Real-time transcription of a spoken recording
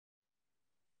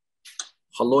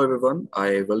Hello, everyone.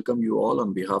 I welcome you all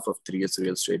on behalf of 3S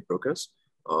Real Estate Brokers.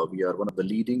 We are one of the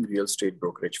leading real estate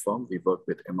brokerage firm. We work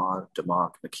with Emar,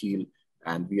 Tamak, Nakhil,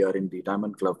 and we are in the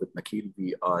Diamond Club with Nakhil.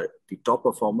 We are the top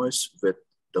performers with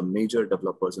the major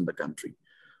developers in the country.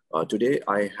 Today,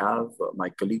 I have my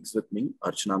colleagues with me,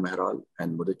 Archana Mehral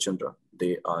and Mudit Chandra.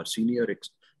 They are senior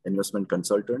investment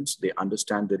consultants. They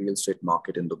understand the real estate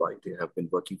market in Dubai. They have been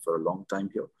working for a long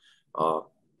time here.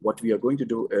 What we are going to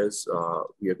do is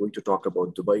we are going to talk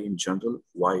about Dubai in general,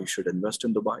 why you should invest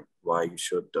in Dubai, why you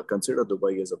should consider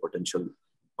Dubai as a potential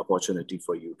opportunity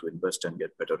for you to invest and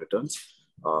get better returns.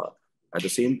 At the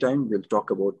same time, we'll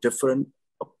talk about different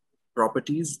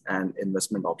properties and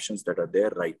investment options that are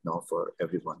there right now for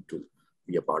everyone to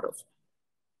be a part of.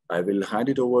 I will hand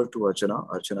it over to Archana.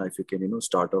 Archana, if you can,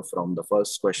 start off from the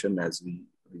first question as we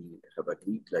have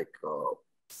agreed, like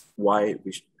why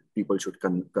people should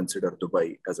consider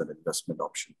Dubai as an investment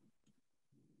option.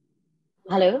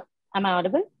 Hello, am I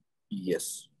audible?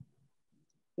 Yes.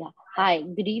 Yeah. Hi,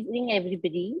 good evening,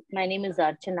 everybody. My name is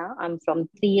Archana. I'm from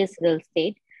 3S Real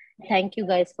Estate. Thank you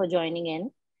guys for joining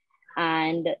in.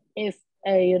 And if,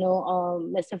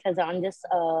 Mr. Fazan just,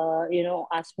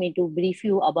 asked me to brief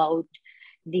you about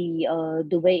the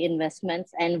Dubai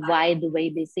investments and why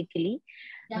Dubai basically,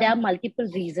 there are multiple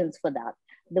reasons for that.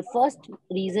 The first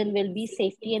reason will be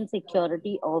safety and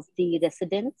security of the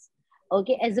residents,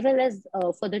 okay, as well as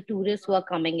for the tourists who are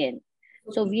coming in.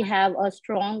 So we have a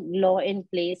strong law in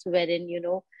place wherein,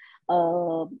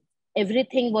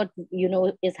 everything what,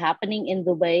 is happening in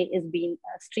Dubai is being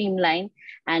streamlined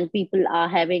and people are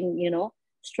having,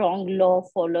 strong law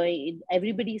following.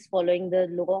 Everybody is following the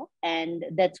law. And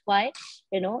that's why,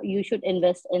 you should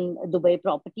invest in Dubai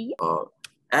property.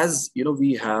 As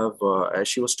we have, as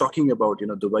she was talking about,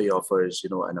 Dubai offers,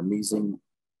 an amazing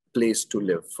place to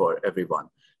live for everyone.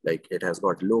 Like it has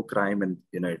got low crime and,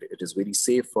 it is very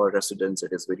safe for residents.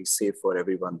 It is very safe for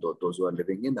everyone, those who are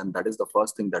living in. And that is the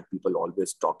first thing that people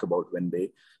always talk about when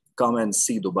they come and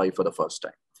see Dubai for the first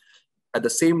time. At the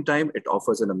same time, it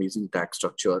offers an amazing tax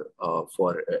structure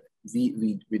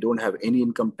we don't have any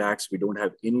income tax. We don't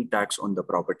have any tax on the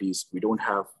properties. We don't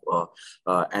have,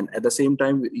 and at the same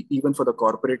time, even for the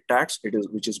corporate tax,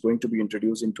 which is going to be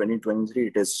introduced in 2023,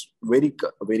 it is very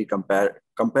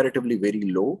comparatively very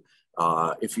low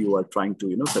if you are trying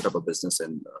to, set up a business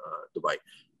in Dubai.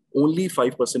 Only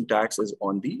 5% tax is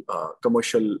on the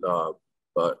commercial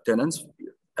tenants.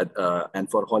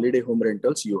 And for holiday home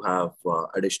rentals, you have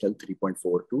additional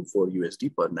 3.42 for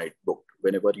USD per night booked.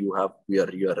 Whenever you are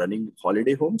running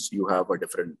holiday homes, you have a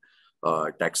different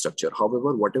tax structure.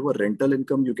 However, whatever rental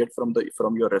income you get from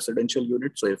your residential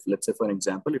unit, so if let's say for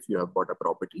example, if you have bought a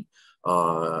property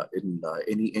in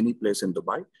any place in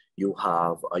Dubai, you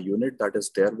have a unit that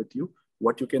is there with you.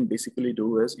 What you can basically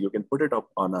do is you can put it up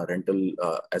on a rental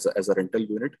as a rental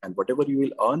unit, and whatever you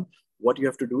will earn, what you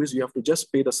have to do is you have to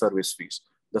just pay the service fees.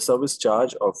 The service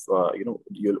charge of,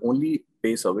 you'll only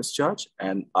pay service charge.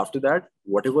 And after that,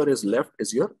 whatever is left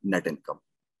is your net income.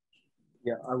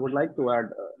 Yeah, I would like to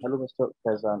add, hello, Mr.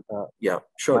 Fazan. Yeah,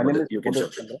 sure. My name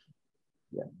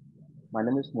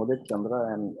is Mudit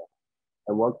Chandra, and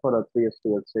I work for a 3S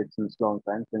Real Estate since long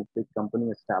time, since the company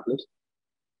established.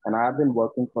 And I have been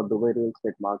working for Dubai real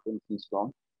estate market since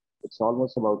long. It's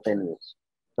almost about 10 years.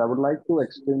 So I would like to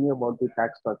explain you about the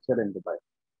tax structure in Dubai.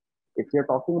 If you're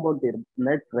talking about the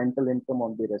net rental income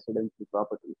on the residential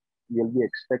property, you'll be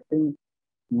expecting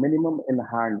minimum in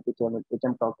hand, which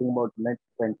I'm talking about net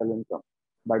rental income,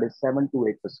 that is 7 to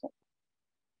 8%.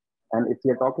 And if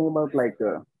you're talking about like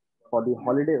for the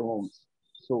holiday homes,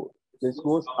 so this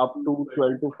goes up to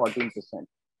 12 to 14%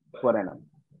 per annum.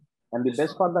 And the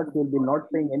best part that you'll be not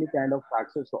paying any kind of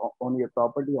taxes on your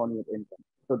property, on your income.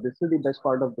 So this is the best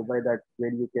part of Dubai, that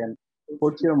where you can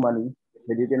put your money,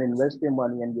 where you can invest your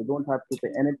money, and you don't have to pay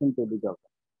anything to the government.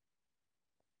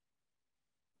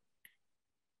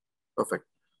 Perfect.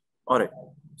 All right.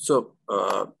 So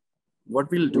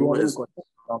what we'll do is,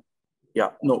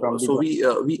 yeah, no. So we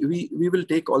will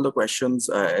take all the questions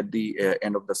at the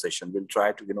end of the session. We'll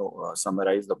try to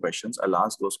summarize the questions. I'll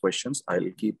ask those questions.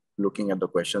 I'll keep looking at the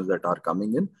questions that are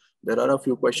coming in. There are a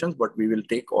few questions, but we will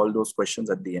take all those questions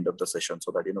at the end of the session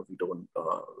so that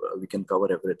we can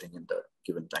cover everything in the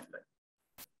given timeline.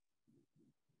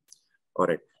 All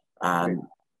right. And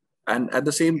And at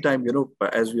the same time,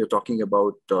 as we are talking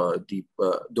about the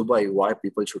Dubai, why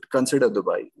people should consider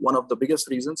Dubai, one of the biggest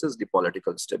reasons is the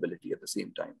political stability at the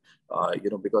same time.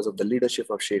 Because of the leadership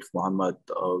of Sheikh Mohammed,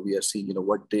 we are seeing,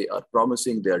 what they are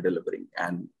promising, they are delivering.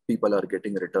 And people are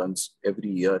getting returns every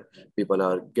year. People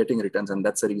are getting returns, and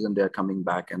that's the reason they are coming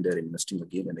back and they're investing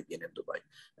again and again in Dubai.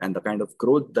 And the kind of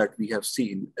growth that we have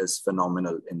seen is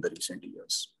phenomenal in the recent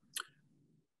years.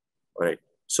 All right.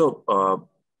 So,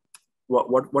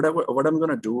 what I'm going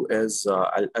to do is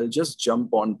I'll just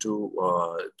jump onto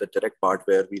the direct part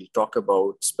where we'll talk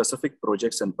about specific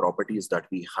projects and properties that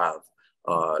we have.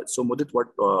 So Mudit,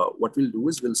 what we'll do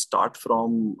is we'll start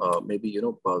from maybe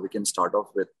we can start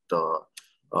off with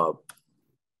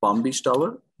Palm Beach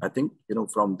Tower. I think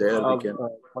from there we can.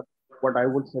 What I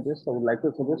would suggest, I would like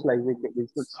to suggest, like we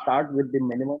should start with the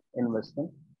minimum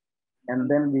investment, and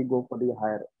then we go for the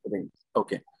higher range.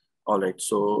 Okay. All right.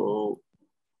 So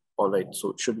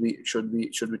should we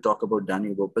talk about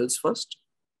Danube Opals first?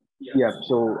 Yeah.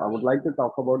 So I would like to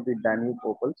talk about the Danube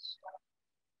Opals.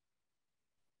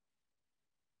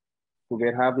 So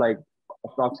we have like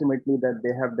approximately that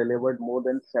they have delivered more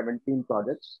than 17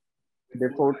 projects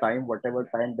before time, whatever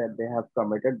time that they have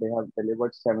committed, they have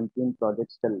delivered 17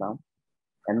 projects till now.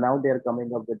 And now they are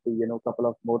coming up with the couple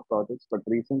of more projects. But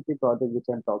recently project which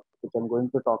I'm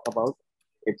going to talk about,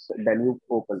 it's Danube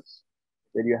Opals,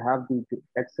 where you have the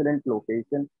excellent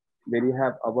location, where you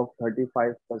have above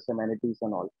 35 plus amenities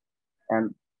and all.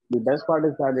 And the best part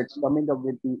is that it's coming up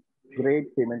with the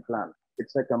great payment plan.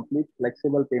 It's a complete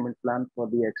flexible payment plan for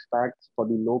the expats, for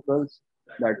the locals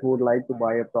that would like to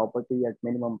buy a property at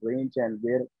minimum range and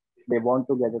where they want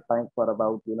to get a time for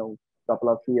about, couple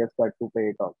of years that to pay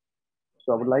it off.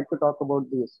 So I would like to talk about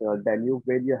this Danube,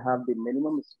 where you have the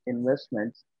minimum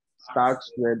investments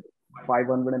starts with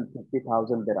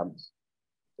 550,000 dirhams.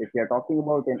 If you are talking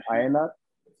about in INR,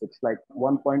 it's like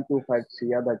 1.25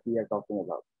 CR that we are talking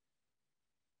about.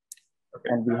 Okay.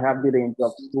 And we have the range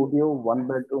of studio, 1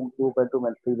 bedroom, 2 bedroom,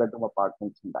 and 3 bedroom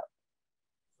apartments in that.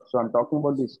 So I'm talking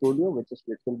about the studio, which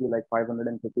will be like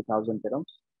 550,000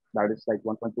 dirhams. That is like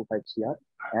 1.25 CR.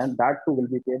 And that too will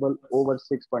be payable over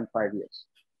 6.5 years.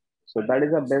 So that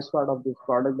is the best part of this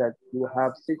product, that you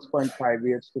have 6.5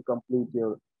 years to complete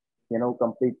your,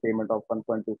 complete payment of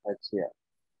 1.25 CR.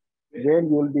 Where you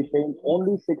will be paying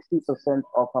only 60%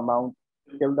 of amount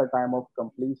till the time of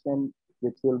completion,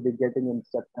 which you'll be getting in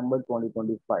September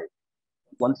 2025.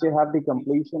 Once you have the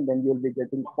completion, then you'll be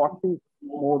getting 40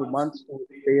 more months to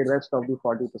pay rest of the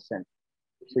 40%.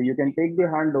 So you can take the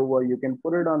handover, you can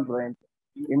put it on rent,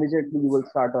 immediately you will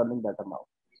start earning that amount.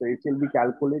 So if you'll be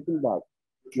calculating that,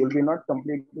 you'll be not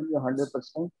completely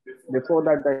 100%. Before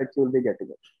that you'll be getting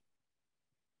it.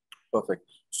 Perfect.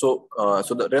 So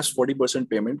the rest 40%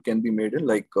 payment can be made in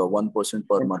like 1%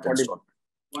 per month installment.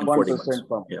 1% per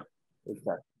month. Yeah.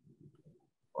 Exactly.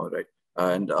 All right.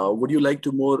 And would you like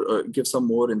to give some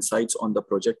more insights on the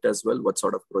project as well? What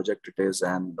sort of project it is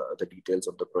and the details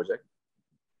of the project?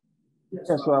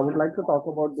 Yeah, so I would like to talk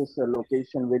about this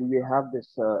location where we have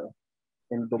this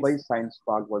in Dubai Science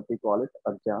Park, what we call it,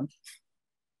 Arjan.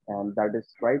 And that is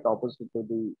right opposite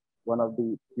to one of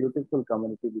the beautiful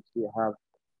community which we have,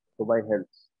 Dubai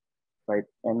Hills, right?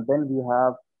 And then we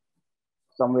have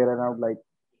somewhere around like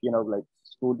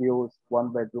studios,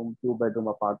 1 bedroom, 2 bedroom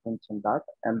apartments and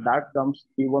that comes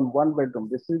even 1 bedroom.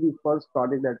 This is the first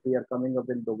project that we are coming up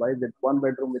in Dubai with 1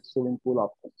 bedroom with swimming pool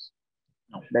options.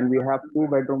 Then we have 2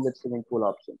 bedroom with swimming pool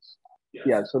options.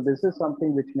 Yeah, so this is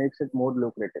something which makes it more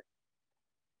lucrative.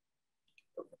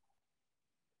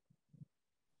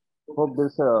 Hope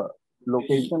this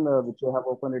location which you have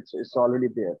opened, it's already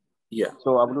there. Yeah.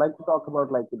 So I would like to talk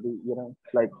about like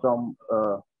from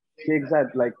Sheikh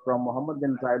Zayed, like from Mohammed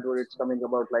bin Zayed Road, it's coming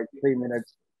about like 3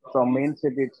 minutes. From main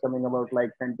city, it's coming about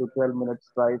like 10 to 12 minutes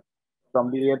drive. From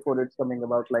the airport, it's coming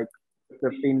about like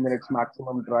 15 minutes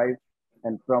maximum drive.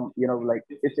 And from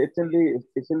it's in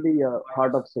the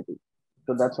heart of city.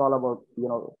 So that's all about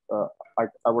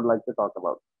I would like to talk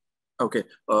about. Okay.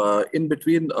 In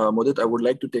between, Mudit, I would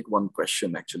like to take one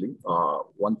question actually.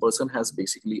 One person has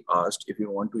basically asked if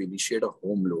you want to initiate a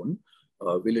home loan,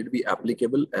 will it be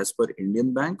applicable as per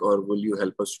Indian bank or will you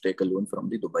help us to take a loan from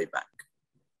the Dubai bank?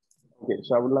 Okay,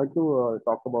 so I would like to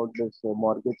talk about this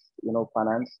mortgage,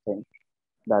 finance thing.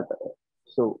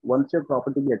 So once your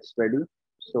property gets ready,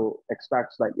 so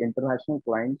expats like international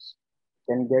clients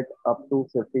can get up to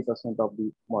 50% of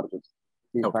the mortgage,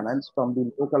 the finance from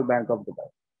the local bank of Dubai.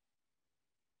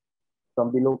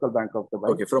 From the local bank of Dubai.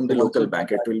 Okay, from the local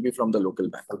bank. It will be from the local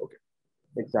bank. Okay.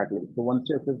 Exactly. So once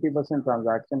your 50%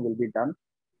 transaction will be done,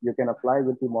 you can apply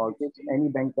with the mortgage. Any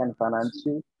bank can finance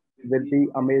you with the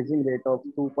amazing rate of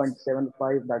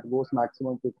 2.75 that goes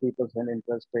maximum to 3%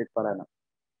 interest rate per annum.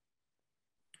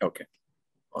 Okay.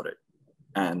 All right.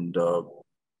 And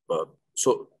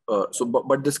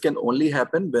but this can only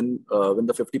happen when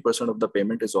the 50% of the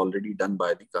payment is already done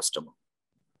by the customer.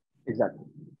 Exactly.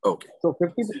 Okay. So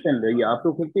 50%, yeah, up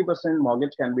to 50%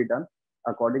 mortgage can be done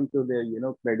according to their,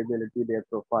 credibility, their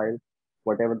profile,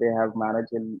 whatever they have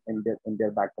managed in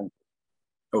their back country.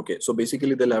 Okay, so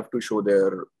basically they'll have to show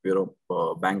their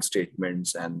bank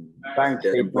statements and Bank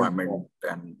their statements, employment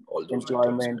and all those details.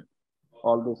 employment,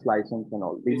 all those license and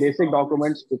all the basic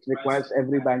documents which requires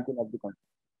every bank in every country.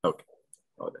 Okay,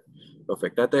 all right,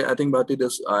 perfect. I think Bharti,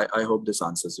 I hope this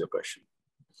answers your question.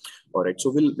 All right, so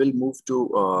we'll move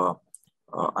to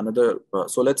another.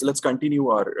 So let's continue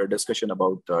our discussion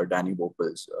about Danny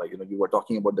Bopals. You were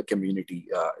talking about the community,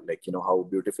 how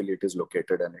beautifully it is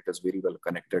located and it is very well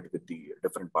connected with the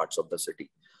different parts of the city.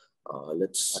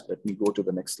 Let me go to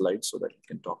the next slide so that we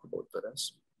can talk about the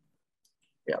rest.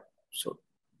 Yeah. So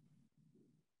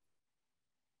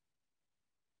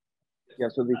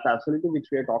the facility which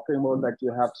we are talking about, that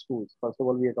you have schools. First of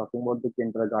all, we are talking about the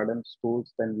kindergarten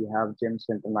schools. Then we have Gyms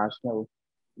International.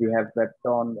 We have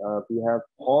Webton. We have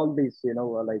all these,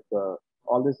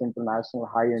 all this international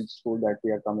high-end school that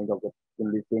we are coming up with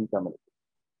in the same community.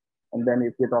 And then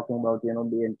if you're talking about, the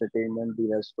entertainment, the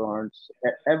restaurants,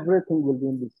 everything will be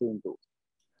in the same roof.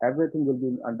 Everything will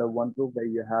be under one roof, where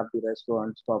you have the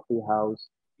restaurants, coffee house,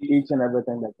 each and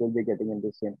everything that will be getting in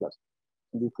the same cluster,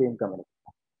 in the same community.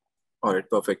 All right,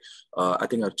 perfect. I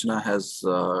think Archana has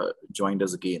joined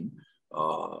us again.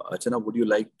 Archana, would you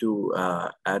like to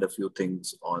add a few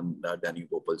things on Danny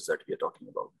Bopals that we are talking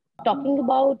about? Talking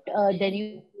about the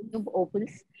new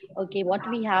Opals, okay, what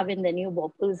we have in the new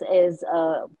Opals is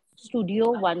a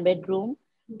studio, 1 bedroom,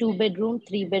 2 bedroom,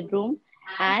 3 bedroom,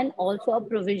 and also a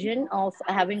provision of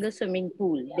having a swimming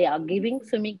pool. They are giving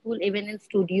swimming pool even in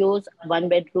studios, 1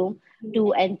 bedroom,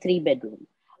 2 and 3 bedroom.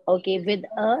 Okay, with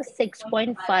a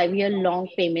 6.5 year long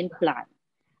payment plan.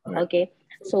 Right. Okay,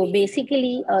 so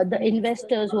basically, the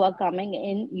investors who are coming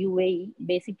in UAE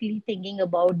basically thinking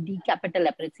about the capital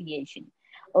appreciation.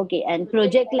 Okay, and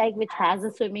project like which has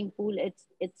a swimming pool,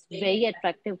 it's very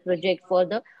attractive project for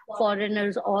the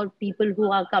foreigners or people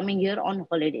who are coming here on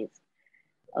holidays.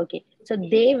 Okay, so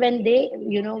when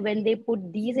they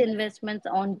put these investments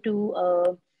onto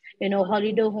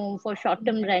holiday home for short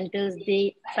term rentals,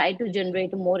 they try to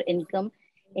generate more income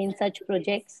in such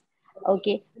projects.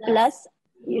 Okay, plus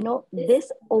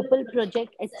this Opal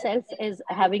project itself is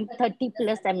having 30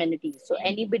 plus amenities, so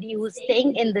anybody who's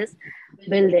staying in this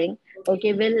building,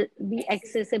 okay, will be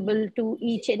accessible to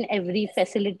each and every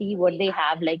facility what they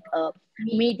have, like a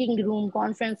meeting room,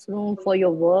 conference room for your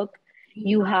work.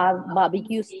 You have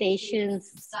barbecue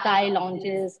stations, sky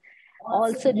lounges,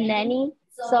 also nanny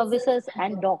services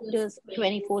and doctors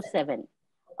 24/7.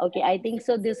 Okay, I think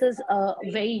so. This is a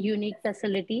very unique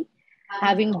facility,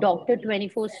 having doctor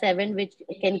 24/7, which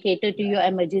can cater to your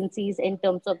emergencies in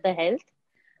terms of the health.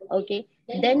 Okay,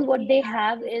 then what they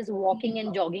have is walking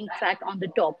and jogging track on the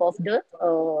top of the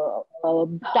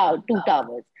two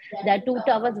towers. There are two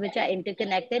towers which are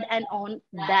interconnected, and on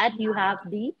that you have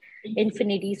the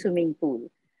infinity swimming pool.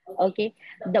 Okay,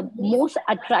 the most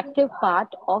attractive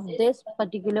part of this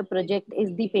particular project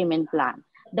is the payment plan.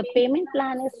 The payment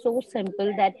plan is so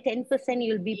simple that 10%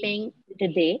 you'll be paying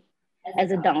today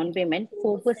as a down payment,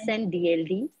 4%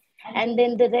 DLD, and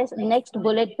then the rest next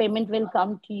bullet payment will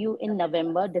come to you in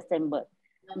November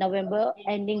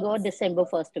ending or December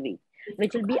first week,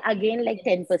 which will be again like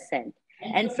 10%.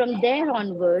 And from there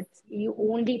onwards, you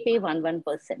only pay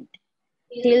 1%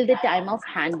 till the time of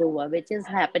handover, which is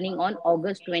happening on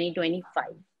August 2025.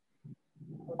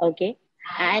 Okay.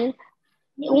 And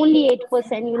only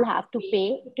 8% you'll have to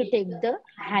pay to take the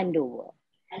handover.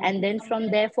 And then from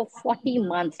there for 40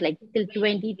 months, like till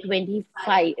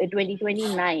 2025,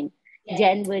 2029,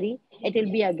 January, it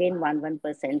will be again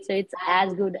 1%. So it's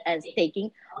as good as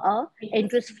taking a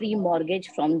interest-free mortgage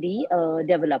from the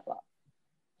developer.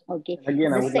 Okay.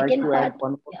 Again, I The would like second to add part,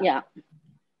 one more. yeah,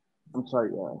 I'm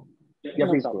sorry. Yeah,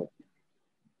 no please go problem.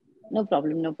 No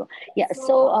problem, no problem. Yeah,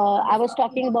 so I was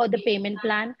talking about the payment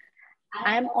plan.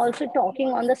 I'm also talking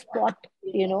on the spot,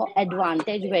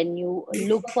 advantage when you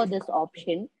look for this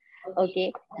option.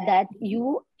 Okay, that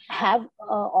you have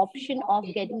a option of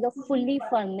getting a fully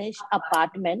furnished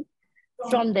apartment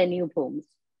from the new homes.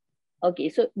 Okay,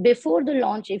 so before the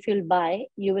launch, if you'll buy,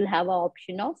 you will have an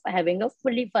option of having a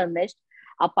fully furnished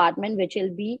apartment, which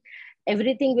will be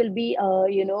everything will be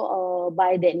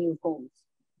by the new homes.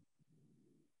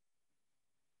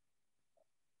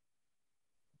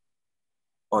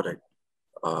 All right.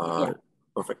 Yeah.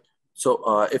 Perfect.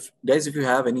 So, if guys, if you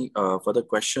have any further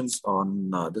questions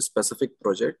on this specific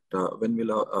project, when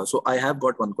will so I have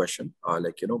got one question.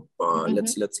 Let's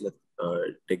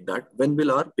take that. When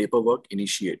will our paperwork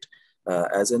initiate,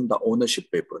 as in the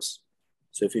ownership papers?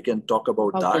 So, if you can talk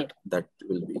about Okay. that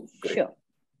will be great. Sure.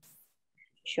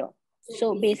 Sure.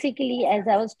 So basically, as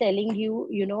I was telling you,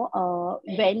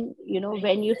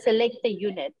 when you select the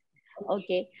unit,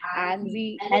 okay, and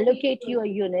we allocate you a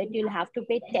unit, you'll have to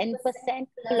pay 10%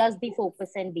 plus the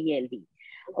 4% DLD.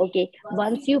 Okay.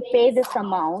 Once you pay this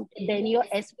amount, then your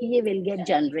SPA will get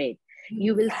generated.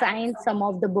 You will sign some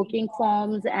of the booking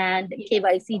forms and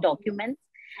KYC documents,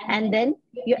 and then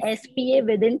your SPA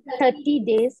within 30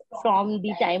 days from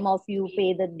the time of you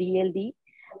pay the DLD.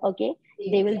 Okay,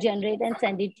 they will generate and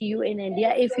send it to you in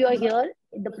India. If you are here,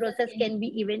 the process can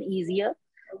be even easier.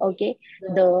 Okay,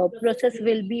 the process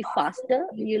will be faster.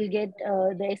 You'll get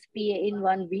the SPA in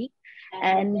 1 week,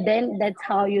 and then that's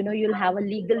how you'll have a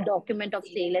legal document of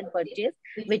sale and purchase,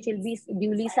 which will be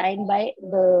duly signed by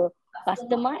the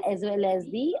customer as well as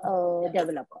the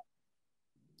developer.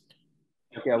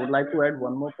 Okay, I would like to add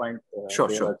one more point Sure,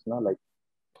 there, sure. Rachna.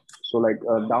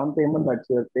 Down payment that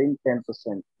you're paying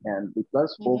 10% and the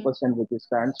plus 4%, which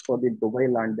stands for the Dubai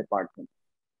Land Department.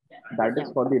 That is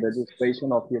for the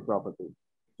registration of your property,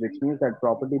 which means that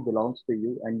property belongs to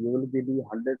you and you will be the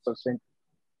 100%.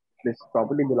 This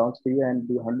property belongs to you and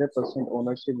the 100%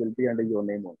 ownership will be under your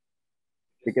name only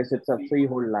because it's a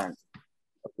freehold land.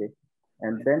 Okay.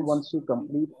 And then once you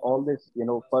complete all this,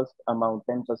 first amount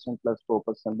 10% plus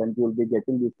 4%, then you will be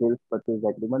getting the sales purchase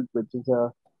agreement, which is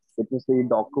the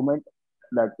document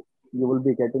that you will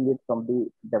be getting it from the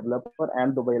developer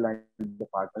and Dubai Land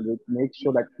Department, which makes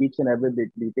sure that each and every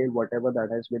detail, whatever that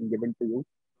has been given to you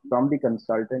from the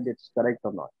consultant, it's correct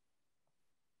or not.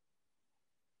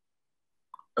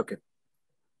 Okay.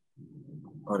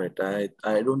 All right.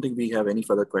 I don't think we have any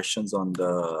further questions on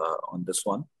this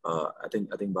one. I think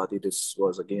Bhati, this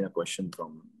was again a question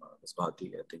from Ms.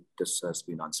 Bhati. I think this has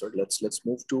been answered. Let's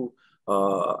move to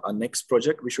our next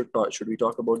project. Should we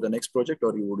talk about the next project,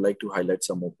 or you would like to highlight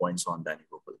some more points on Danny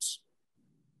Gopals?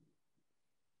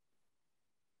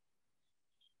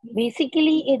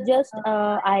 Basically,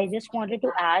 I just wanted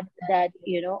to add that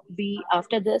we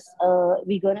after this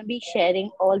we're gonna be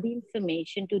sharing all the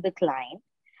information to the client.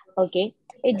 Okay,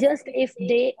 it just if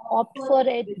they opt for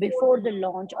it before the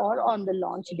launch or on the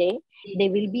launch day, they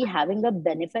will be having a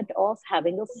benefit of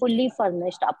having a fully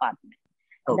furnished apartment.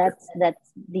 Okay.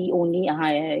 That's the only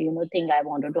thing I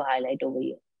wanted to highlight over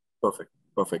here. Perfect.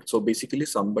 So basically,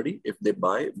 somebody, if they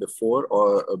buy before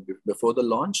before the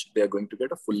launch, they are going to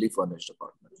get a fully furnished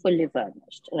apartment. Fully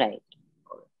furnished, right?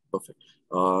 All right, perfect.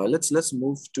 Let's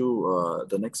move to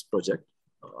the next project.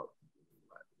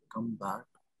 Come back.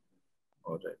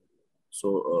 All right.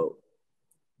 So,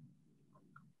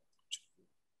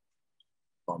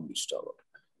 Palm Beach Tower.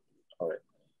 All right.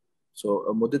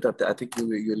 So, Mudit, I think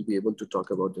you'll be able to talk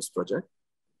about this project.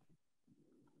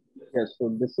 Yes, so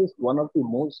this is one of the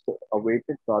most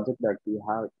awaited project that we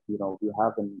have, we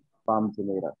have in Palm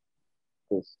Jumeirah.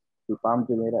 This the Palm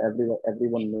Jumeirah,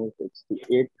 everyone knows it's the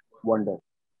eighth wonder,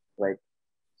 right?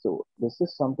 So this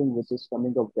is something which is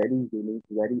coming up very unique,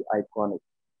 very iconic.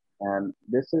 And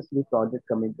this is the project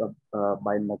coming up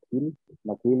by Nakheel.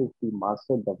 Nakheel is the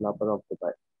master developer of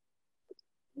Dubai,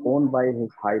 owned by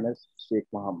His Highness Sheikh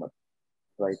Mohammed,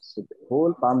 right? So the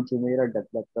whole Palm Jumeirah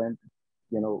development,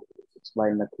 it's by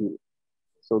Nakheel.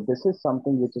 So this is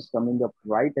something which is coming up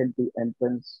right at the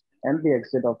entrance and the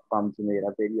exit of Palm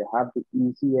Jumeirah, where you have the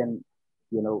easy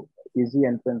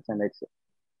entrance and exit.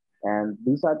 And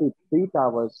these are the three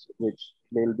towers which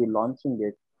they'll be launching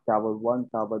it. Tower 1,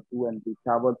 Tower 2, and the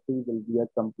Tower 3 will be a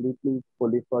completely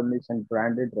fully furnished and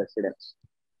branded residence.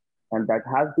 And that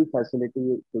has the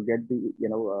facility to get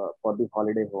for the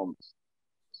holiday homes.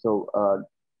 So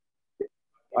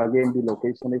again, the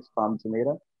location is Palm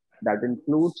Jumeirah. That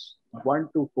includes 1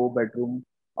 to 4 bedroom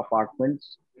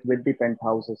apartments with the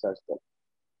penthouses as well.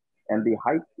 And the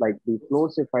height, like the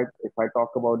floors, if I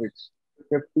talk about, it's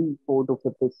 54 to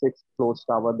 56 floors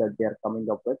tower that they are coming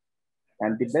up with.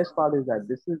 And the best part is that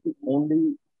this is the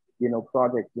only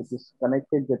project which is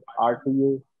connected with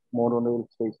RTA monorail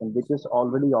station, which is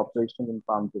already operational in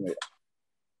Palm Jumeirah.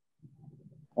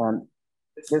 And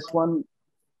this one,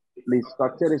 the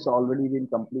structure is already been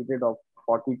completed of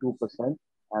 42%,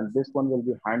 and this one will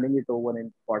be handing it over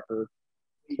in Q3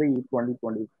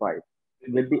 2025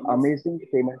 with the amazing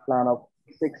payment plan of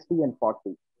 60 and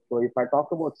 40. So if I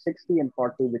talk about 60 and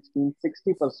 40, which means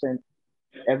 60%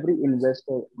 every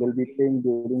investor will be paying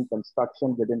during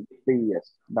construction within 3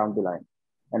 years down the line.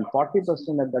 And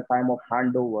 40% at the time of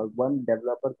handover, one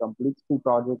developer completes the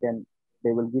project and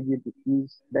they will give you the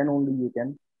keys, then only you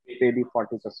can pay the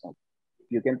 40%.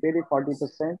 You can pay the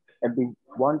 40% at the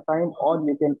one time, or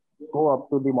you can go up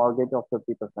to the mortgage of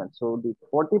 50%. So the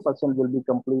 40% will be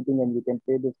completing, and you can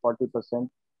pay this 40%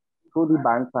 through the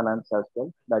bank finance as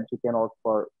well, that you can opt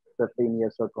for 15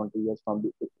 years or 20 years from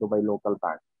the Dubai local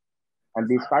bank. And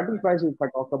the starting price, if I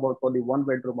talk about for the one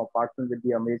bedroom apartment with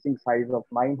the amazing size of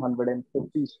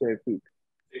 950 square feet.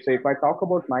 So if I talk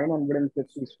about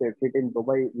 950 square feet in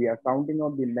Dubai, we are counting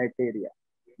on the net area.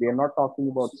 We are not talking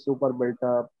about super built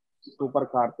up, super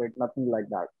carpet, nothing like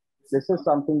that. This is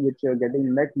something which you're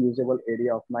getting net usable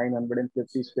area of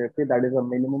 950 square feet. That is a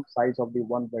minimum size of the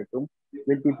one bedroom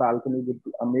with the balcony, with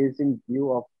the amazing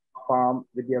view of farm,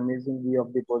 with the amazing view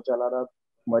of the Burj Al Arab,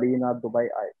 Marina, Dubai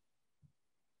Eye.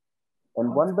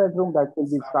 And one bedroom that will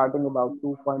be starting about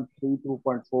 2.3,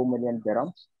 2.4 million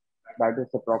dirhams. That is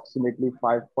approximately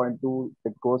 5.2.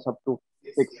 It goes up to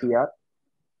 6 CR,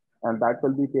 and that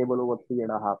will be payable over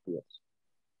 3.5 years.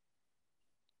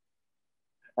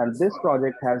 And this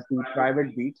project has the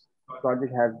private beach. This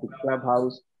project has the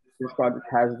clubhouse. This project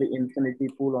has the infinity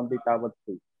pool on the tower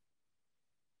 3.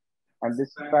 And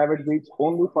this private beach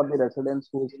only for the residents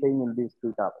who are staying in these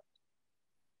 3 towers.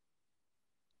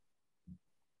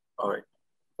 All right,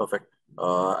 perfect.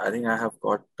 I think I have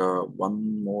got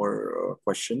one more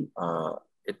question.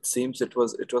 It seems it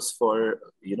was for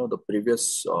the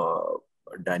previous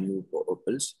Danube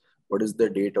Opals. What is the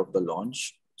date of the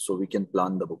launch so we can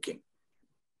plan the booking?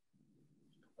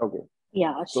 Okay.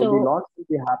 Yeah. So the launch will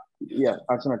be happening. Yeah,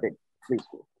 Archana, take please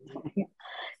go.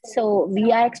 So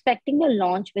we are expecting a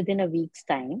launch within a week's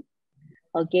time.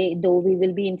 Okay, though we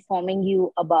will be informing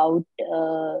you about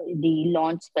the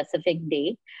launch specific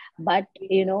date, but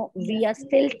we are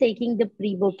still taking the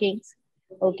pre-bookings.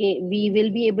 Okay, we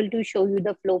will be able to show you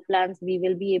the floor plans. We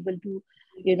will be able to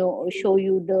show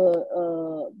you the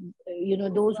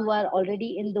those who are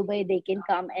already in Dubai, they can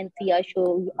come and see our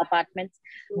show apartments.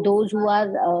 Those who are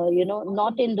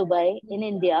not in Dubai, in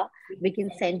India, we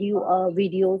can send you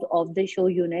videos of the show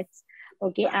units.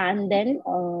 Okay, and then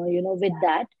with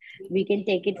that we can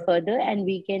take it further, and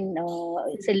we can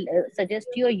suggest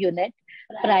you a unit,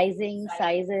 pricing,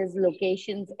 sizes,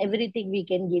 locations, everything we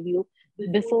can give you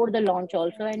before the launch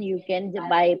also. And you can,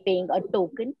 by paying a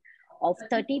token of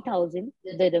 30,000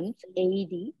 dirhams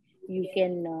AED, you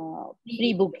can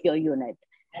pre-book your unit.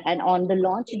 And on the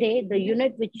launch day, the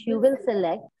unit which you will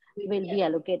select will be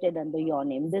allocated under your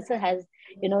name. This has,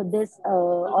 this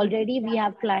already we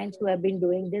have clients who have been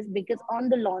doing this, because on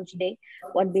the launch day,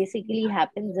 what basically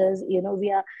happens is,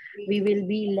 we will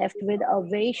be left with a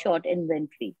very short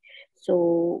inventory.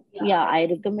 So yeah, I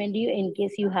recommend you, in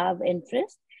case you have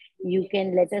interest, you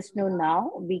can let us know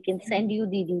now. We can send you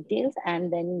the details,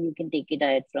 and then you can take it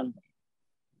ahead from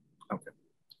there. Okay,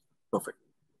 perfect.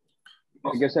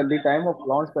 Because at the time of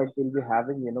launch, that will be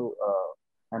having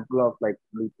ample of like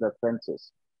the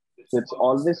preferences. So it's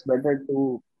always better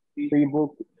to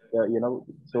pre-book,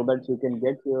 so that you can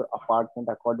get your apartment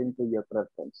according to your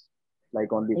preference,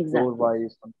 like on the floor Exactly.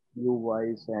 wise, on view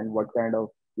wise, and what kind of,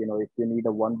 if you need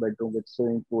a one bedroom with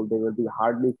swimming pool, there will be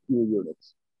hardly few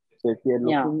units. So if you're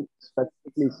Yeah. looking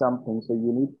specifically something, so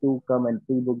you need to come and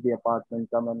pre-book the apartment,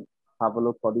 come and have a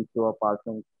look for the show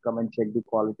apartment, come and check the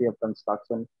quality of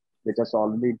construction, which has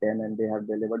already done, and they have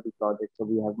delivered the project. So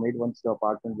we have made one show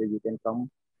apartment where you can come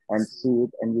and see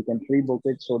it, and you can pre-book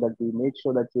it, so that we make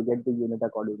sure that you get the unit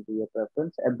according to your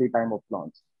preference at the time of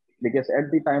launch. Because at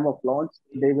the time of launch,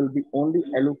 they will be only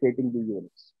allocating the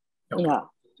units. Okay. Yeah.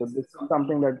 So this is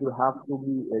something that you have to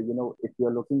be, if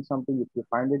you're looking something, if you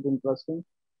find it interesting,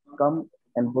 come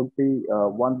and book the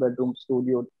one bedroom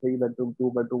studio, 3 bedroom,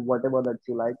 2 bedroom, whatever that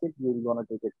you like it, we're gonna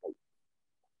take it for you.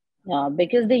 Yeah,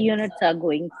 because the units are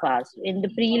going fast. In the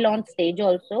pre-launch stage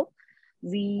also,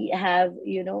 we have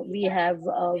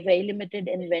a very limited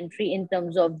inventory in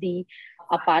terms of the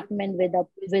apartment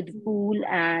with pool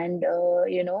and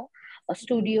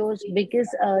studios, because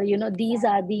these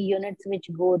are the units which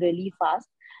go really fast.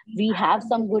 We have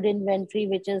some good inventory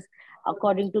which is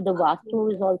according to the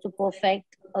Vastu is also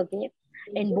perfect. Okay,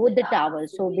 in both the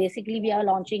towers. So basically we are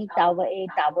launching tower A,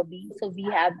 tower B. So we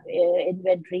have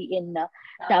inventory in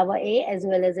tower A as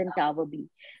well as in tower B.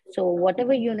 So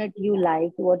whatever unit you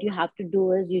like, what you have to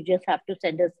do is you just have to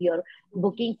send us your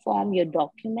booking form, your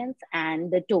documents, and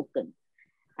the token.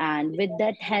 And with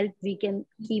that help, we can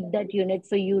keep that unit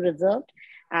for you reserved.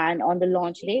 And on the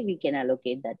launch day, we can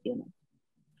allocate that unit.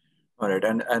 All right,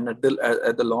 and at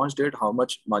the launch date, how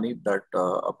much money that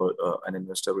an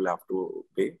investor will have to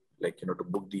pay, like to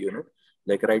book the unit?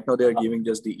 Like right now, they are giving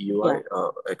just the EOI, Yeah.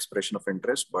 expression of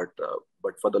interest, but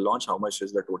for the launch, how much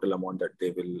is the total amount that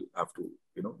they will have to,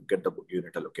 get the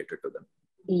unit allocated to them?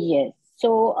 Yes.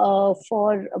 So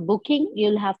for booking,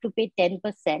 you'll have to pay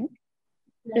 10%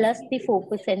 plus the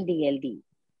 4% DLD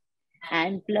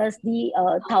and plus the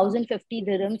 1,050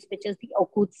 dirhams, which is the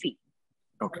Okut fee.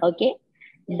 Okay. Okay.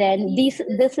 Then this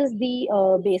is the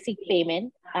basic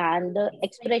payment, and the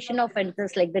expression of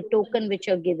interest, like the token which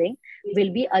you're giving,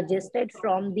 will be adjusted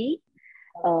from the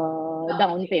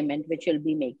down payment which you'll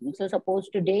be making. So suppose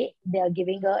today they are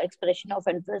giving a expression of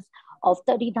interest of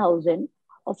 30,000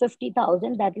 or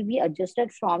 50,000, that will be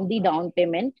adjusted from the down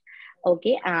payment.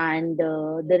 Okay, and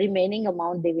the remaining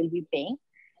amount they will be paying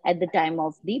at the time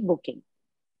of the booking.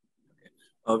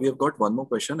 We have got one more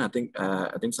question. I think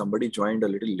somebody joined a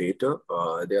little later.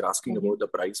 They are asking about the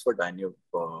price for Danube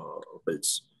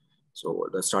bills. So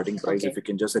the starting price, if you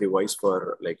can just revise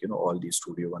for all the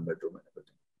studio, 1 bedroom and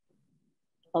everything.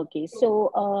 Okay,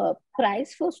 so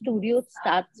price for studio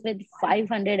starts with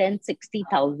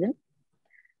 560,000.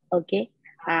 Okay,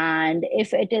 and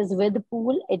if it is with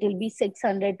pool, it will be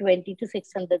 620 to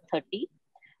 630.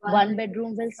 1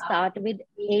 bedroom will start with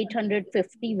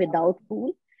 850 without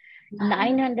pool.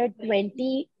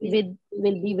 920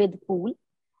 will be with pool,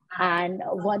 and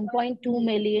 1.2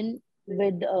 million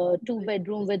with 2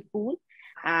 bedroom with pool,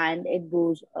 and it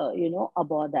goes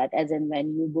above that, as in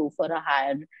when you go for a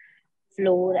higher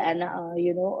floor and a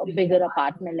bigger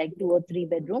apartment like 2 or 3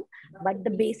 bedroom. But the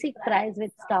basic price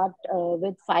would start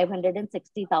with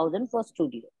 560,000 for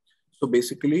studio. So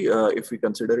basically, if we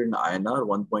consider in INR,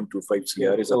 1.25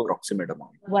 CR is approximate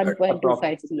amount.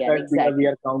 1.25 CR, exactly. We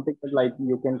are counting it like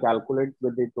you can calculate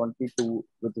with the 22,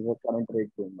 which is a current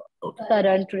rate going on. Okay.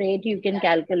 Current rate you can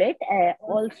calculate.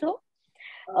 Also,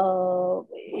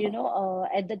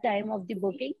 at the time of the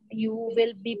booking, you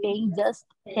will be paying just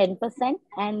 10%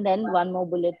 and then one more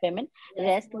bullet payment.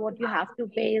 Rest what you have to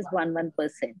pay is 1%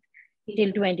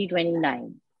 till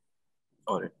 2029.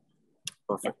 All right.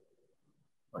 Perfect. Yeah.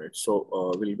 All right. So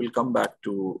we'll come back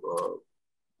to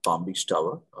Palm Beach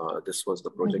Tower. This was the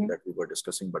project that we were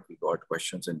discussing, but we got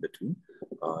questions in between.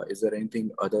 Is there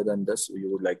anything other than this you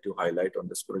would like to highlight on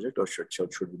this project, or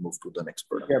should we move to the next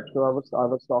project? Yeah. So I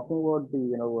was talking about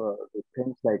the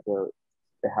things like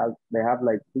they have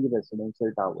like 3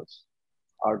 residential towers.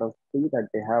 Out of 3, that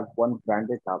they have 1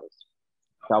 branded tower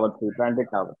 3 branded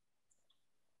tower,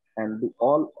 and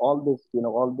all this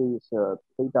all these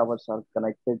 3 towers are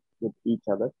connected with each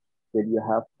other, where you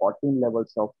have 14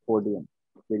 levels of podium,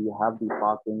 where you have the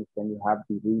parking, then you have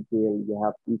the retail, you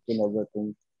have each and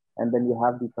everything, and then you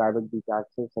have the private beach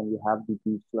access, and you have the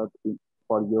beach club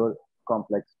for your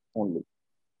complex only.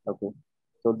 Okay,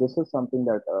 so this is something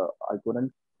that I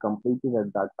couldn't complete it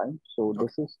at that time. So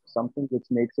this is something which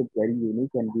makes it very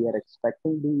unique, and we are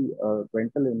expecting the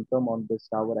rental income on this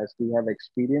tower, as we have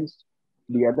experienced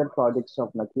the other projects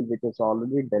of Nakil, which is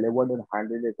already delivered and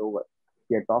handed it over.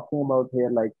 We are talking about here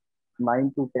like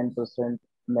 9 to 10%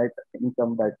 net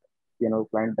income that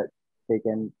client that they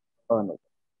can earn it.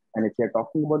 And if you're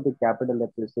talking about the capital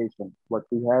appreciation, what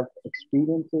we have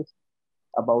experienced is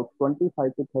about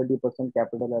 25 to 30%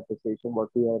 capital appreciation, what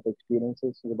we have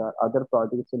experiences with our other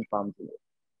projects in Palm Beach.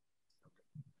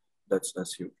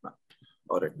 That's huge, man.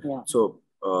 All right. Yeah. So,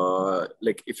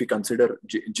 like if you consider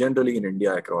generally in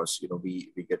India across,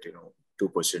 we get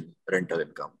 2% rental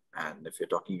income, and if you're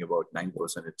talking about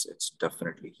 9%, it's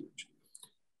definitely huge.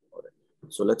 All right.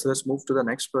 So let's move to the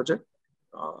next project.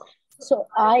 So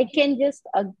I can just,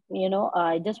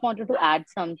 I just wanted to add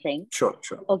something. Sure.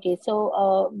 Okay,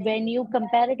 so when you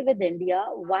compare it with India,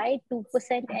 why 2%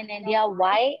 in India?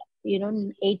 Why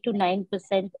 8 to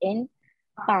 9% in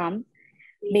Palm?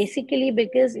 Basically,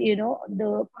 because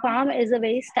the Palm is a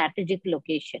very strategic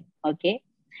location. Okay,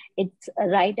 it's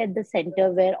right at the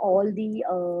center where all the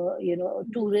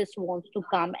tourists wants to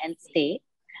come and stay.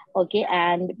 Okay,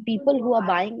 and people who are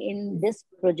buying in this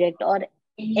project or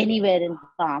anywhere in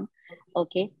Palm,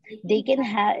 okay, they can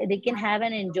have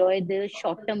and enjoy the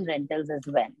short-term rentals as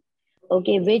well.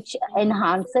 Okay, which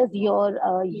enhances your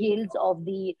yields of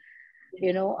the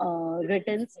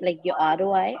returns, like your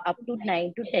ROI, up to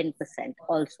 9 to 10%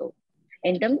 also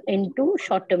into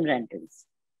short-term rentals.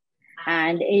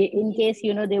 And in case they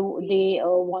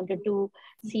wanted to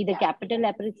see the capital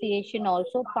appreciation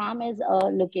also, Palm is a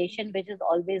location which has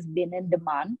always been in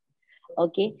demand.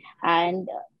 Okay, and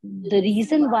the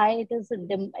reason why it is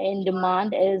in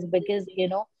demand is because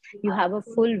you have a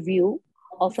full view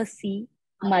of a sea,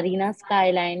 marina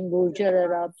skyline, Burj Al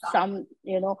Arab. Some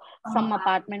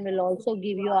apartment will also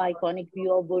give you an iconic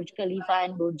view of Burj Khalifa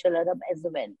and Burj Al Arab as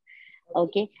well.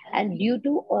 Okay, and due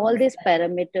to all these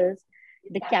parameters,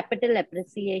 the capital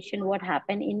appreciation what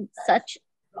happened in such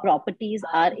properties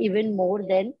are even more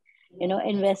than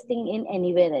investing in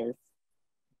anywhere else.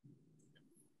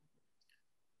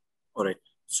 All right.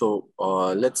 So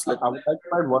let's I would like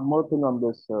to add one more thing on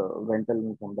this rental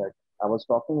income that I was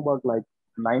talking about, like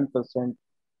 9%,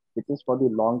 which is for the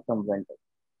long-term rental.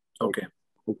 Like okay.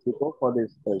 if you go for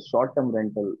this short-term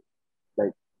rental,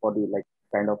 like for the like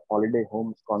kind of holiday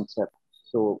homes concept,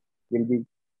 so we'll be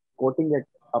quoting it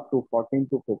up to 14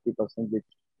 to 50%,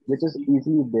 which is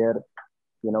easily there,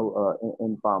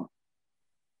 in Palm,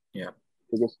 Yeah.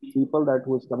 because people that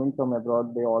who is coming from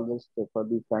abroad, they always prefer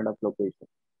these kind of locations.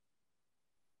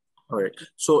 All right.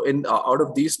 So in out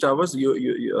of these towers,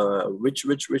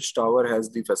 which tower has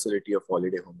the facility of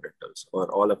holiday home rentals,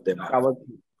 or all of them have? Tower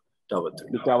Tower 3.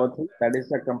 The Tower 3, that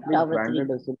is a complete Tower 3. branded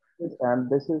facility, and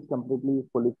this is completely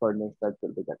fully furnished that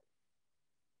will be getting.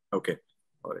 Okay.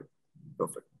 All right.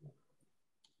 Perfect.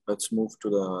 Let's move to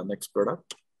the next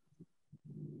product.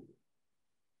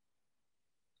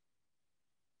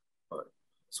 All right.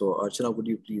 So Archana, would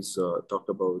you please talk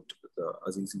about the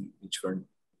Azizi beachfront?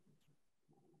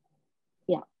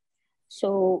 Yeah.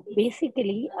 So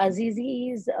basically,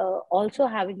 Azizi is also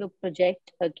having a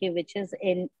project, okay, which is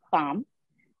in Palm,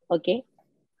 okay,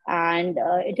 and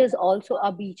it is also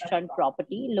a beachfront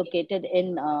property located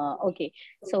in okay.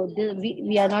 So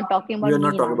we are not talking We about are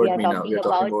not Meena. talking We about are Meena. We talking are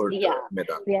talking about about yeah.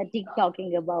 Medan. We are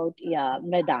talking about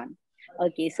Medan.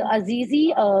 Okay. So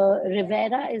Azizi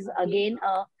Rivera is again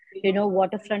a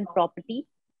waterfront property.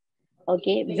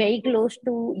 Okay, very close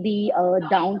to the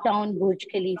downtown Burj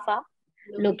Khalifa,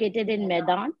 located in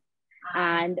Medan.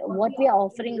 And what we are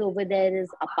offering over there is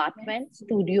apartment,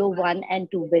 studio, 1 and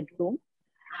 2 bedroom,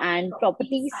 and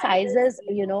property sizes.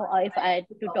 If I had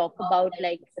to talk about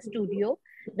like studio,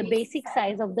 the basic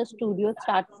size of the studio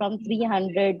start from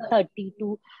 330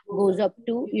 to goes up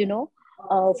to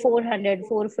 400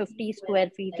 450 square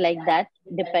feet, like that,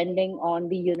 depending on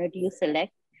the unit you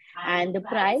select. And the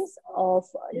price of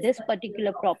this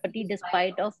particular property,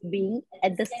 despite of being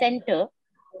at the center,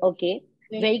 okay,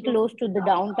 very close to the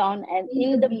downtown and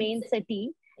in the main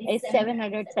city, is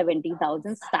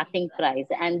 770,000 starting price.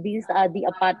 And these are the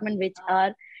apartment which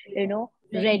are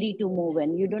ready to move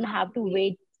in. You don't have to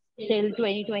wait till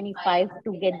 2025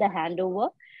 to get the handover.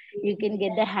 You can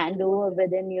get the handover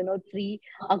within 3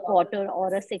 a quarter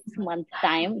or a 6 month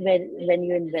time when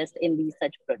you invest in these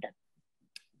such products.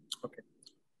 Okay,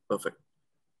 perfect.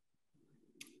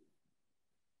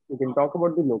 You can talk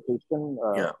about the location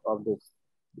Yeah. of this,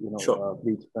 Sure.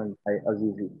 beachfront by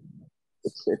Azizi.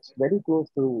 It's very close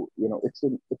to, it's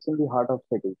in the heart of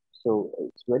city, so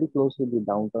it's very close to the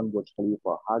downtown Burj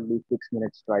Khalifa, hardly 6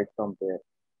 minutes drive from there.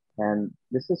 And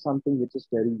this is something which is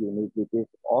very unique because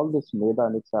all this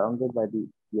Maidan is surrounded by the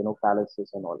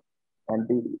palaces and all, and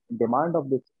the demand of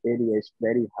this area is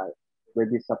very high, where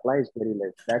the supply is very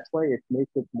less. That's why it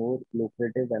makes it more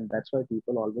lucrative, and that's why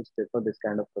people always prefer this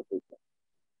kind of location.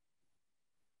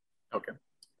 Okay.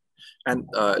 And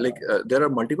there are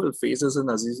multiple phases in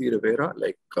Azizi Rivera.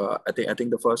 Like I think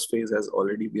the first phase has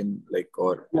already been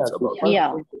or Yeah, it's the about. first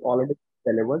Yeah. phase is already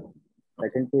delivered.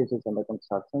 Second phase is under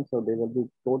construction, so there will be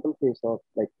total phase of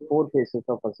like 4 phases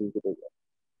of Aziz area.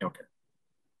 Okay.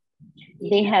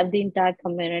 They have the entire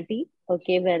community,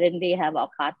 okay, wherein they have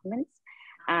apartments,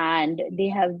 and they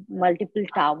have multiple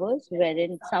towers,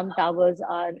 wherein some towers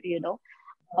are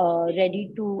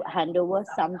ready to hand over,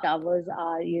 some towers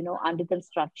are under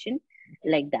construction,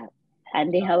 like that.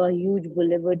 And they have a huge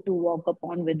boulevard to walk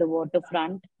upon with the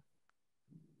waterfront.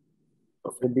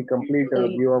 Perfect. With the complete So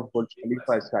view of Burj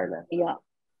Khalifa skyline. yeah.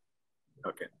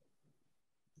 Okay.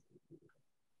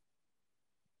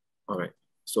 All right.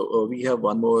 So we have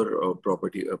one more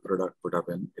product put up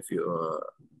in. If you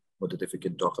Mudit, if you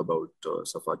can talk about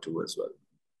Safa 2 as well.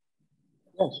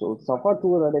 Yeah, so Safa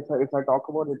 2, that if I talk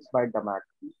about, it's by Damak.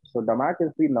 So Damak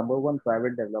is the number one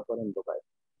private developer in Dubai.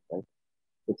 Right?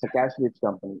 It's a cash-rich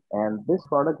company, and this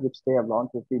product which they have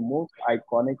launched is the most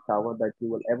iconic tower that you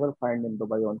will ever find in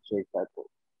Dubai on Sheikh Zayed.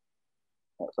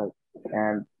 Right?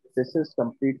 And this is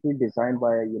completely designed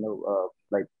by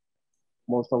like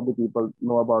most of the people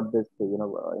know about this,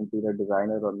 interior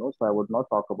designer or no, so I would not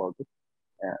talk about it.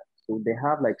 So they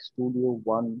have like studio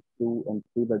 1, 2, and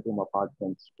 3 bedroom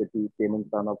apartments with the payment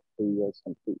plan of 3 years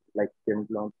and payment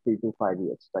plan of 3 to 5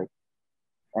 years, right?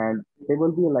 And there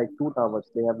will be like two towers.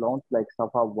 They have launched like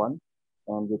Safa 1,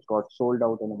 and which got sold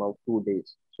out in about 2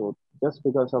 days. So just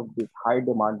because of the high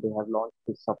demand, they have launched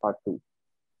this Safa 2,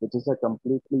 which is a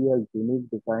completely a unique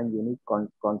design, unique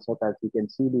concept. As you can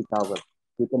see the tower,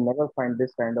 you can never find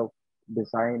this kind of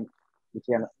design, which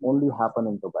can only happen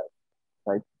in Dubai,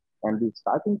 right? And the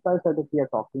starting price that if we are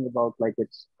talking about, like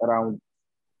it's around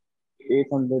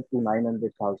 800 to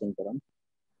 900,000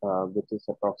 dirhams, which is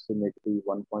approximately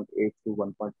 1.8 to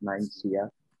 1.9 CR.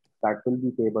 That will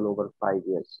be payable over 5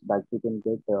 years. That you can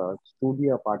get a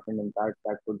studio apartment in that.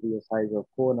 That would be a size of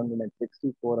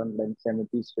 460,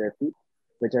 470 square feet,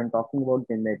 which I'm talking about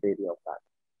the net area of that.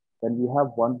 Then we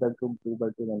have one bedroom, two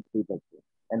bedroom, and three bedroom.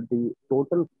 And the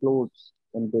total floors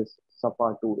in this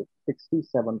Safa 2 is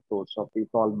 67 floors of the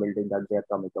tall building that they are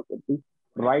coming up with, the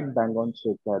right bang on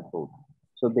Sheikhar Road.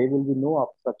 So there will be no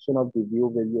obstruction of the view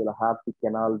where you will have the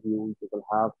canal view, you will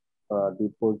have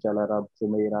the Burj Al Arab,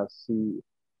 Jumeirah Sea.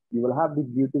 You will have the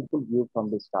beautiful view from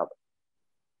this tower.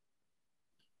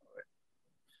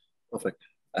 Perfect.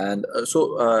 And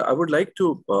I would like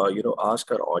to, ask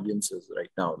our audiences right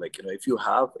now, like, if you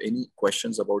have any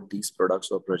questions about these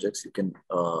products or projects, you can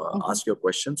ask your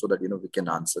questions so that, we can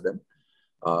answer them.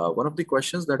 One of the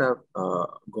questions that I've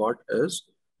got is,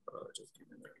 just give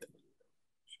me a minute.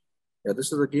 Yeah,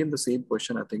 this is again the same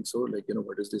question, I think so. Like,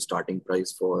 what is the starting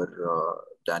price for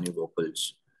Danube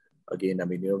Opals? Again, I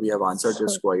mean, we have answered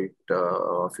this quite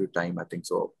a few times, I think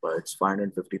so, but it's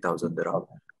 550,000 dirham.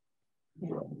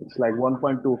 It's like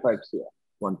 1.25 CR.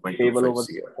 1.25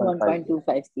 CR.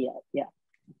 1.25 CR, yeah.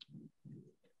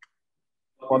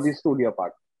 For the studio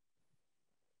part.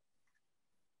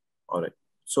 All right.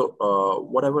 So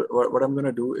what I'm going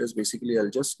to do is basically I'll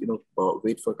just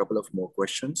wait for a couple of more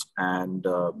questions, and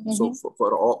so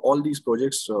for all these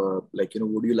projects,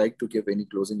 would you like to give any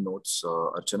closing notes,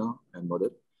 Archana and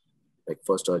Madhur? Like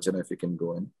first, Archana, if you can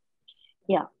go in.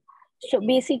 Yeah. So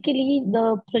basically,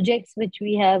 the projects which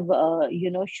we have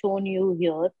shown you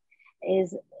here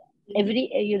is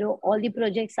all the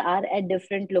projects are at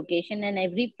different location, and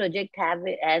every project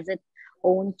has its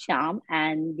own charm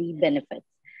and the benefits.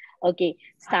 Okay,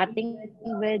 starting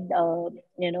with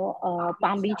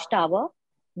Palm Beach Tower.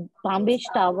 Palm Beach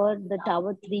Tower, the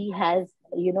Tower 3 has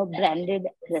branded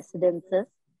residences.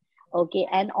 Okay,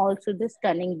 and also the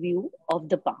stunning view of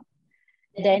the palm.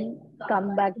 Then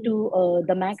come back to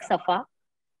the Mac Safa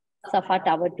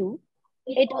Tower 2.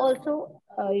 It also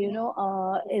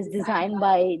is designed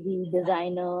by the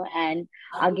designer, and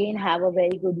again have a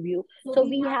very good view. So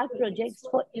we have projects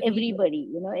for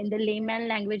everybody. In the layman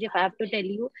language, if I have to tell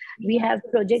you, we have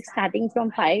projects starting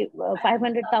from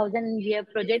 500,000. We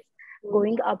have projects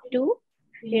going up to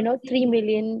 3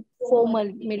 million, 4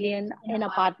 million in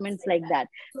apartments, like that.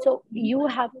 So you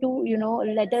have to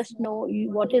let us know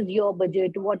what is your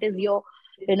budget, what is your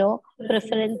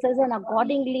preferences, and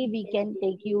accordingly we can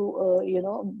take you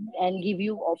and give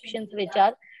you options which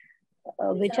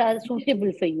are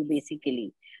suitable for you,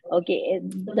 basically. Okay,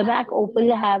 the Mac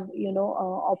Opal have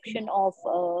option of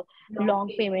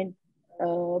long payment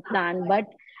plan, but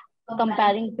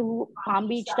comparing to Palm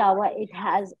Beach Tower, it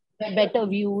has better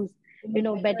views,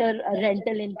 better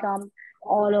rental income,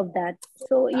 all of that.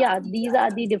 So yeah, these are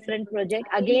the different projects.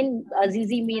 Again,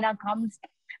 Azizi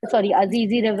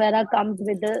Rivera comes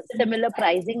with a similar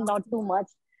pricing, not too much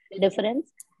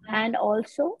difference. And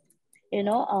also,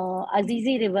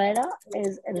 Azizi Rivera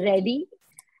is ready,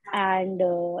 and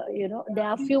there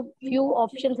are few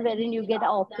options wherein you get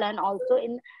off plan also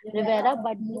in Rivera,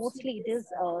 but mostly it is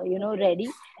ready,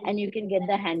 and you can get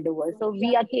the handover. So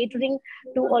we are catering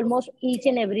to almost each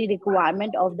and every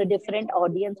requirement of the different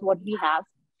audience what we have,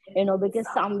 because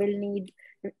some will need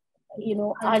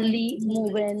early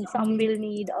move in, some will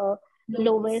need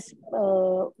lowest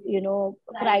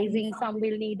pricing, some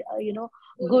will need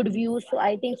good views. So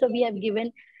I think so we have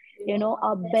given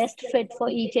a best fit for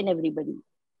each and everybody.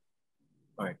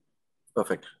 All right.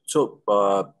 Perfect. So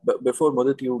before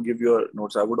Mudit, you give your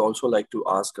notes, I would also like to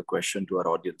ask a question to our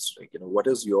audience. Like, what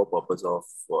is your purpose of,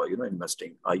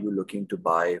 investing? Are you looking to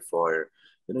buy for,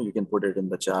 you can put it in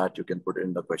the chat, you can put it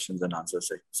in the questions and answer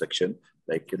section.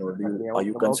 Like, are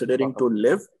you considering to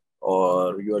live,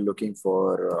 or you are looking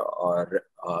for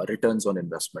returns on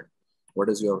investment? What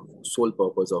is your sole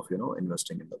purpose of,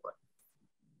 investing in the buy?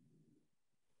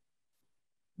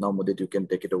 Now, Mudit, you can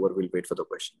take it over. We'll wait for the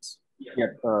questions.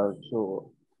 Yeah.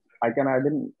 So I can add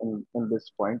in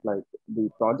this point, like the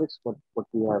projects what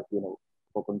we have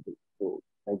spoken to. So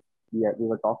like we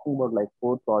were talking about like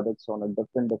 4 projects on a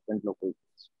different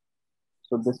locations.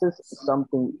 So this is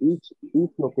something, each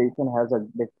location has a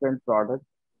different product,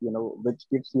 which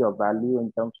gives you a value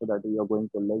in terms of that you're going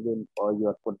to live in or you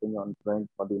are putting on rent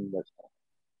for the investment.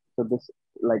 So this,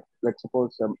 like, let's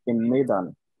suppose in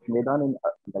Medan in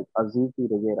like Azizi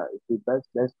Rivera is the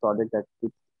best project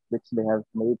which they have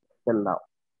made till now,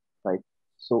 right?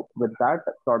 So with that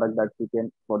product that you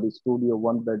can, for the studio,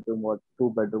 1 bedroom or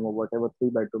 2 bedroom or whatever 3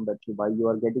 bedroom that you buy, you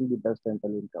are getting the best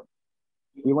rental income.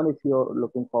 Even if you're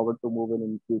looking forward to move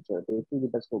in future, this is the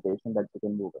best location that you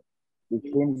can move in.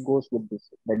 The same goes with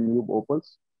this the new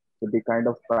Opals, with the kind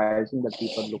of pricing that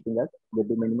people are looking at, with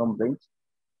the minimum range,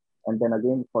 and then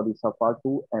again for the Safar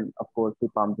 2 and of course the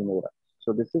Palm Jumeirah.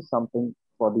 So this is something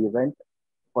for the rent,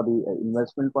 for the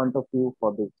investment point of view,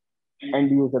 for the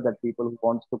end user, that people who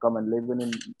wants to come and live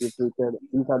in the future.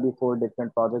 These are the four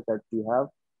different projects that we have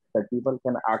that people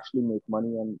can actually make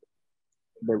money, and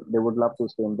they would love to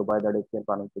stay in Dubai, that if they're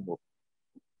planning to move.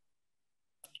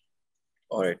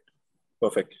 All right.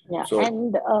 Perfect. Yeah, So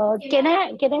and can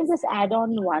I just add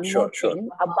on one more sure. thing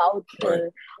about All right.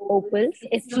 Opals?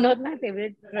 It's not my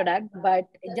favorite product, but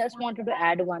just wanted to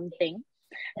add one thing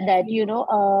that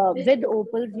with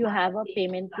Opals you have a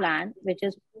payment plan which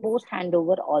is post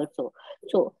handover also.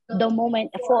 So the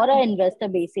moment for an investor,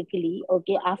 basically,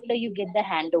 okay, after you get the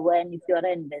handover, and if you're an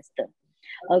investor,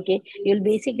 okay, you'll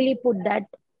basically put that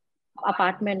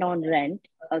apartment on rent,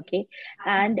 okay,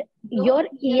 and your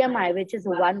EMI, which is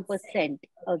 1%,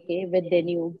 okay, with the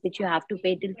new, which you have to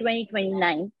pay till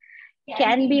 2029,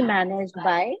 can be managed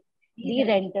by the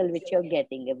rental which you're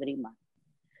getting every month.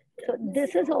 So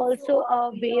this is also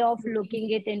a way of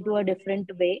looking it into a different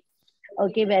way,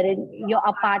 okay, wherein your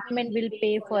apartment will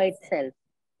pay for itself.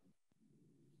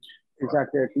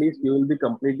 Exactly. At least you will be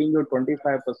completing your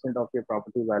 25% of your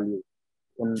property value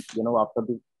in, after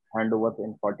the handover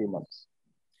in 40 months.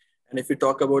 And if we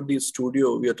talk about the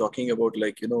studio, we are talking about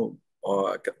like,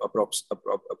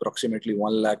 approximately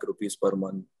 1 lakh rupees per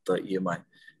month EMI,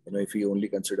 if you only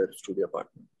consider studio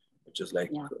apartment, which is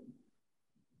like, Yeah.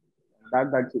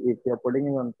 That's if you're putting it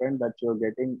on rent, that you're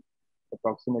getting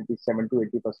approximately 7 to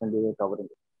 80% you're covering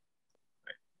it.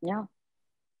 Yeah,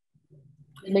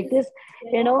 because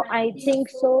I think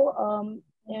so.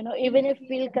 Even if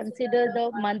we'll consider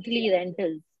the monthly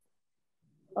rentals,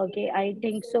 okay, I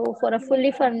think so. For a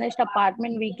fully furnished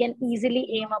apartment, we can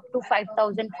easily aim up to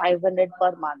 5,500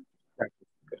 per month.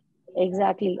 Exactly.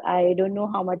 Exactly. I don't know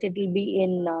how much it will be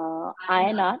in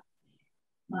INR,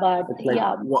 but It's like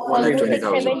yeah, one lakh almost twenty like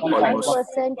thousand, almost.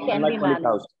 75% one can lakh be twenty managed.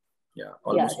 thousand. Yeah, Yeah,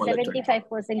 almost 1 lakh 20.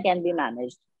 75% can be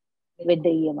managed with the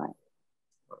EMI.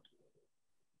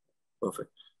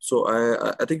 Perfect. So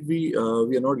I think we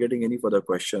are not getting any further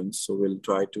questions, so we'll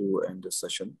try to end this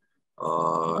session.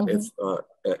 If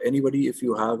anybody, if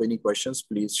you have any questions,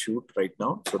 please shoot right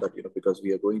now, so that because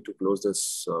we are going to close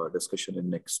this discussion in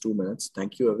next 2 minutes.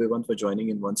 Thank you everyone for joining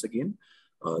in once again.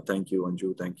 Thank you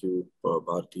Anju, thank you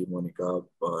Bharti, Monica,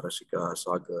 Rashika,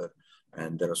 Sagar,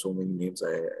 and there are so many names.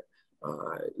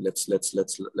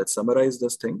 Let's summarize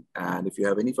this thing. And if you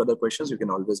have any further questions, you can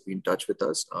always be in touch with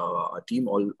us. Our team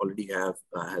already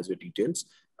has your details,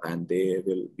 and they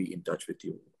will be in touch with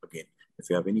you again. If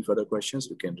you have any further questions,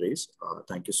 you can raise.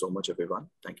 Thank you so much, everyone.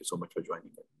 Thank you so much for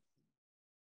joining us.